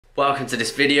Welcome to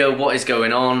this video. What is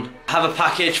going on? I have a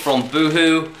package from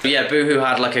Boohoo. Yeah, Boohoo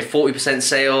had like a 40%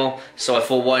 sale, so I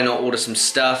thought why not order some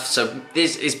stuff. So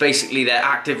this is basically their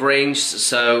active range,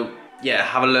 so yeah,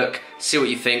 have a look, see what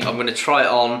you think. I'm gonna try it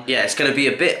on. Yeah, it's gonna be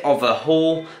a bit of a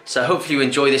haul, so hopefully you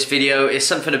enjoy this video. It's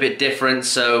something a bit different,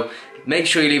 so make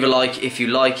sure you leave a like if you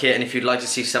like it, and if you'd like to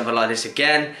see something like this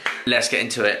again, let's get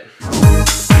into it.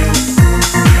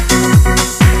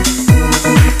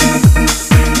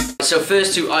 So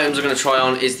first two items I'm going to try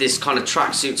on is this kind of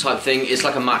tracksuit type thing. It's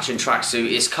like a matching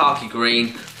tracksuit. It's khaki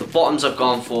green. The bottoms I've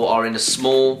gone for are in a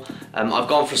small. I've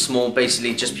gone for small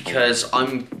basically just because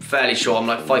I'm fairly short. I'm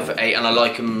like 5'8" and I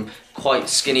like them quite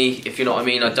skinny, if you know what I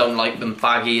mean. I don't like them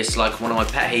baggy. It's like one of my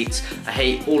pet hates. I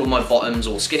hate all of my bottoms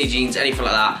or skinny jeans, anything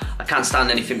like that. I can't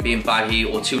stand anything being baggy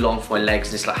or too long for my legs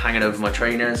and it's like hanging over my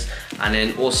trainers. And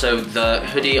then also the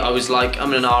hoodie, I was like,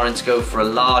 I'm in an RN to go for a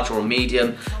large or a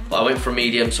medium, but I went for a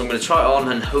medium, so I'm gonna try it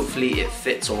on and hopefully it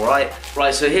fits all right.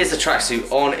 Right, so here's the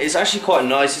tracksuit on. It's actually quite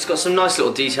nice. It's got some nice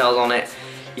little details on it.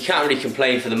 You can't really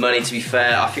complain for the money, to be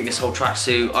fair. I think this whole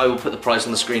tracksuit, I will put the price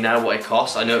on the screen now, what it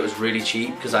costs. I know it was really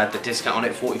cheap because I had the discount on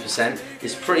it, 40%.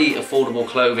 It's pretty affordable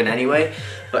clothing anyway.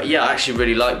 But yeah, I actually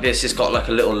really like this. It's got like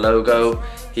a little logo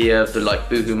here of the like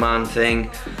BOOHOOMAN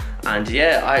thing. And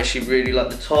yeah, I actually really like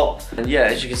the top. And yeah,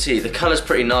 as you can see, the color's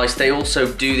pretty nice. They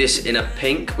also do this in a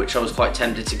pink, which I was quite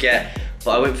tempted to get.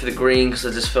 But I went for the green because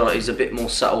I just feel like it's a bit more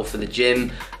subtle for the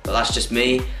gym. But that's just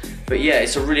me. But yeah,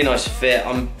 it's a really nice fit.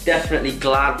 I'm definitely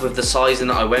glad with the sizing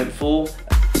that I went for.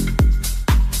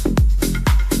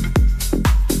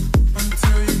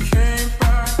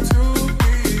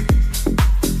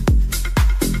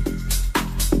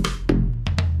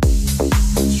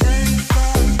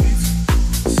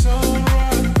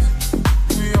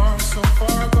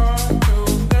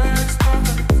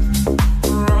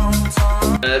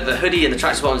 The hoodie and the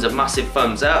tracksuit bottoms are massive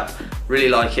thumbs up. Really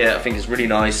like it, I think it's really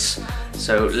nice.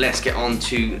 So let's get on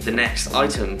to the next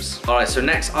items. All right, so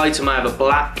next item, I have a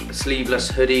black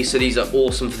sleeveless hoodie. So these are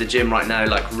awesome for the gym right now,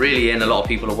 like really in, a lot of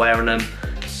people are wearing them.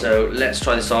 So let's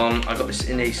try this on. I got this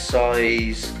in a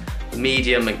size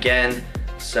medium again.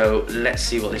 So let's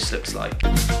see what this looks like.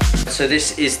 So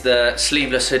this is the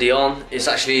sleeveless hoodie on. It's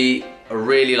actually a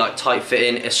really like tight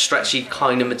fitting, a stretchy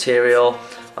kind of material.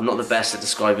 I'm not the best at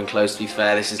describing clothes, to be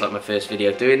fair. This is like my first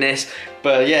video doing this.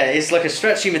 But yeah, it's like a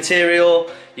stretchy material.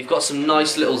 You've got some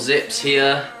nice little zips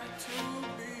here.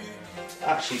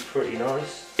 Actually pretty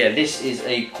nice. Yeah, this is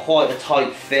quite a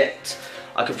tight fit.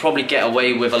 I could probably get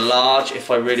away with a large if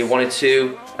I really wanted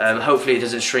to. Hopefully it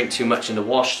doesn't shrink too much in the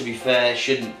wash, to be fair. It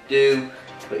shouldn't do.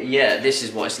 But yeah, this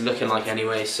is what it's looking like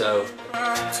anyway, so.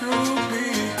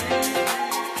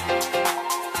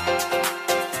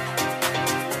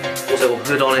 Little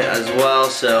hood on it as well,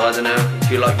 so I don't know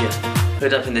if you like your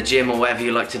hood up in the gym or whatever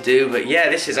you like to do, but yeah,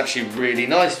 this is actually really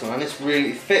nice, man. It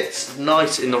really fits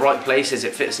nice in the right places.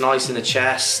 It fits nice in the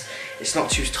chest. It's not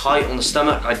too tight on the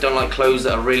stomach. I don't like clothes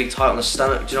that are really tight on the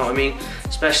stomach, do you know what I mean?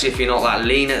 Especially if you're not that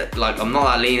lean, like I'm not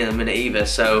that lean in a minute either,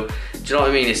 so do you know what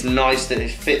I mean? It's nice that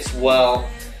it fits well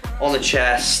on the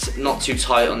chest, not too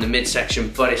tight on the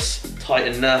midsection, but it's tight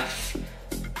enough.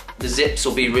 The zips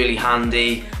will be really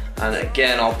handy. And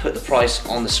again, I'll put the price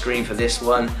on the screen for this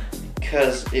one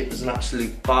because it was an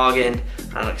absolute bargain.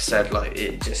 And like I said, like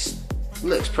it just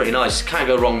looks pretty nice. Can't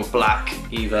go wrong with black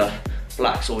either.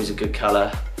 Black's always a good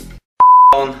color.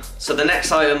 So the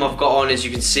next item I've got on, as you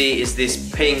can see, is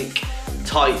this pink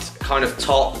tight kind of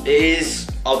top. It is,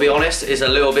 I'll be honest, is a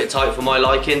little bit tight for my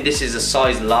liking. This is a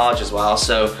size large as well,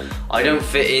 so I don't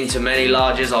fit into many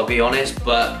larges, I'll be honest,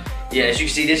 but yeah, as you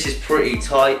can see, this is pretty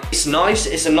tight. It's nice,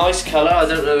 it's a nice color. I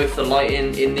don't know if the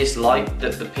lighting in this light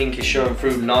that the pink is showing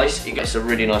through nice. It gets a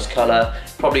really nice color.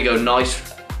 Probably go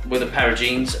nice with a pair of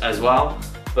jeans as well,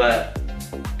 but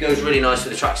goes really nice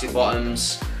with the tracksuit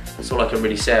bottoms. That's all I can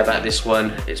really say about this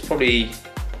one. It's probably,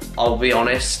 I'll be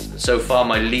honest, so far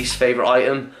my least favorite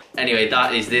item. Anyway,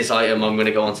 that is this item. I'm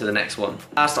gonna go on to the next one.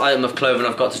 Last item of clothing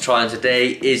I've got to try on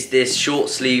today is this short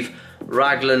sleeve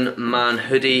Raglan Man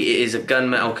hoodie. It is a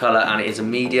gunmetal color and it is a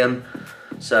medium.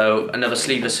 So another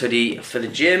sleeveless hoodie for the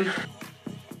gym.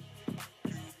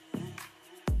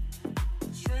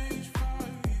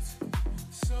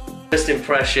 First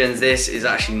impressions, this is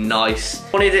actually nice. I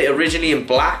wanted it originally in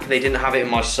black. They didn't have it in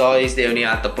my size. They only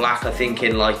had the black, I think,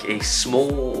 in like a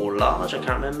small or large, I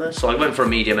can't remember. So I went for a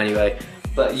medium anyway.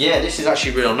 But yeah, this is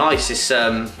actually real nice. It's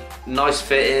nice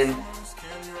fitting.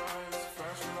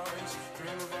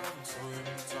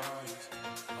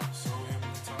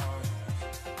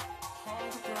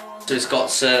 So it's got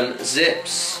some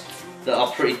zips that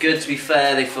are pretty good, to be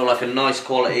fair. They feel like a nice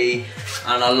quality,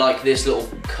 and I like this little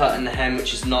cut in the hem,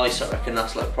 which is nice. I reckon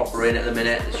that's like proper in at the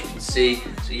minute, as you can see.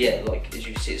 So yeah, like as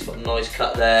you can see, it's got a nice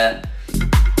cut there.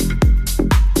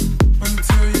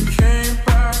 Until you came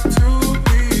back to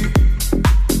me.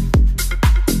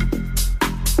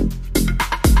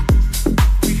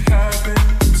 We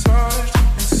haven't touched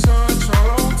in such a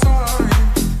long time.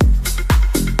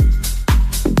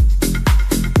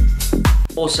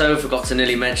 Also, forgot to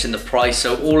nearly mention the price.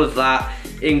 So all of that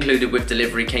included with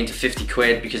delivery came to 50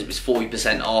 quid because it was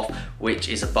 40% off, which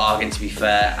is a bargain to be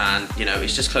fair, and you know,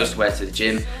 it's just close to wear to the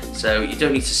gym, so you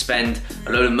don't need to spend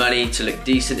a load of money to look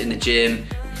decent in the gym,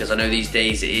 because I know these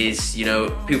days it is, you know,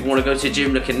 people want to go to the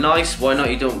gym looking nice. Why not?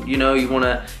 You don't, you know, you want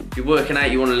to, if you're working out,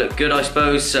 you want to look good, I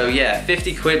suppose. So yeah,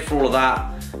 50 quid for all of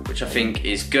that, which I think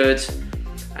is good.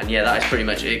 And yeah, that is pretty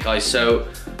much it, guys. So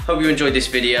hope you enjoyed this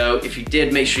video. If you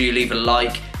did, make sure you leave a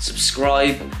like,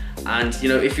 subscribe, and you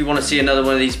know, if you want to see another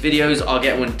one of these videos, I'll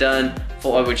get one done.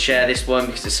 Thought I would share this one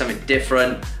because it's something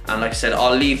different, and like I said,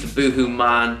 I'll leave the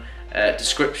BOOHOOMAN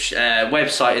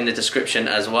website in the description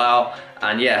as well.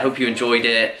 And yeah, hope you enjoyed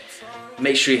it.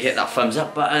 Make sure you hit that thumbs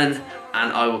up button,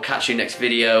 and I will catch you next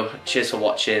video. Cheers for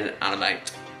watching, and I'm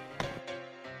out.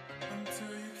 Until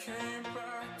you came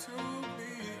back to me.